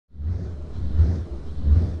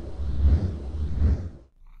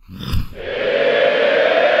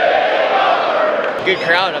good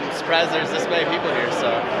crowd. I'm surprised there's this many people here, so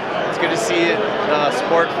it's good to see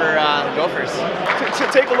support for the Gophers.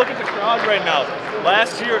 Take a look at the crowd right now.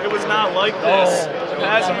 Last year, it was not like this.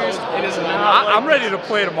 Past years, it is not like I'm ready to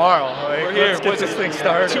play tomorrow. Like, we're here. Let's get this thing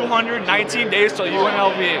started. 219 days till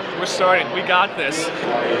UNLV. We're starting. We got this.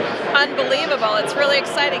 Unbelievable. It's really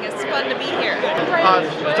exciting. It's fun to be here.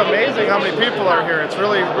 It's amazing how many people are here. It's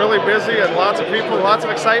really, really busy and lots of people, lots of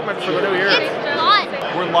excitement for the new year. It's fun.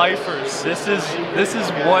 We're lifers. This is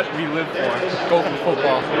what we live for. Gopher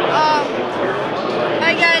football.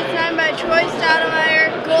 Hi guys, I'm by Troy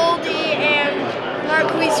Stoudemire, Goldie, and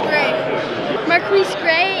Marquise Gray. Marquise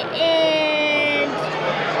Gray and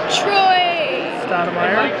Troy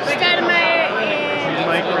Stoudemire. And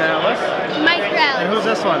Mike Morales. Mike Rowley. And who's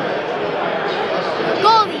this one?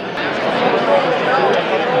 Goldie.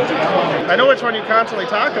 I know which one you constantly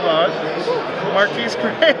talk about. Marquise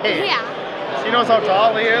Gray. Yeah. He knows how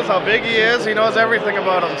tall he is, how big he is. He knows everything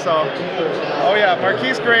about him. So, oh yeah,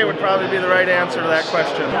 Marquise Gray would probably be the right answer to that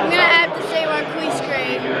question. I'm gonna have to say Marquise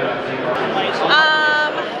Gray.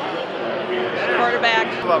 Quarterback.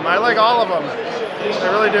 I like all of them. I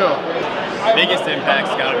really do. Biggest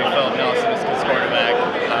impact's got to be Philip Nelson as quarterback,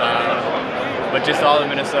 but just all the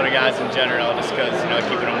Minnesota guys in general, just because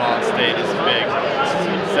keeping them all in state is big.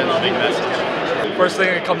 Sends a big message. First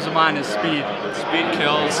thing that comes to mind is speed. Speed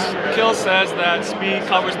kills. Kill says that speed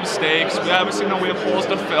covers mistakes. We obviously know we have holes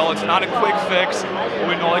to fill. It's not a quick fix. But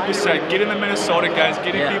we know, like we said, getting the Minnesota guys,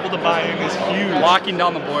 getting people to buy in is huge. Locking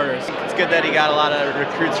down the borders. It's good that he got a lot of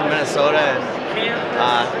recruits from Minnesota, and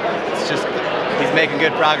it's just he's making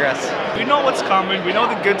good progress. We know what's coming. We know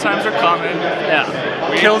the good times are coming. Yeah.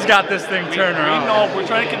 Kill's got this thing turned around. We know. We're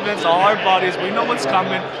trying to convince all our buddies. We know what's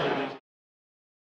coming.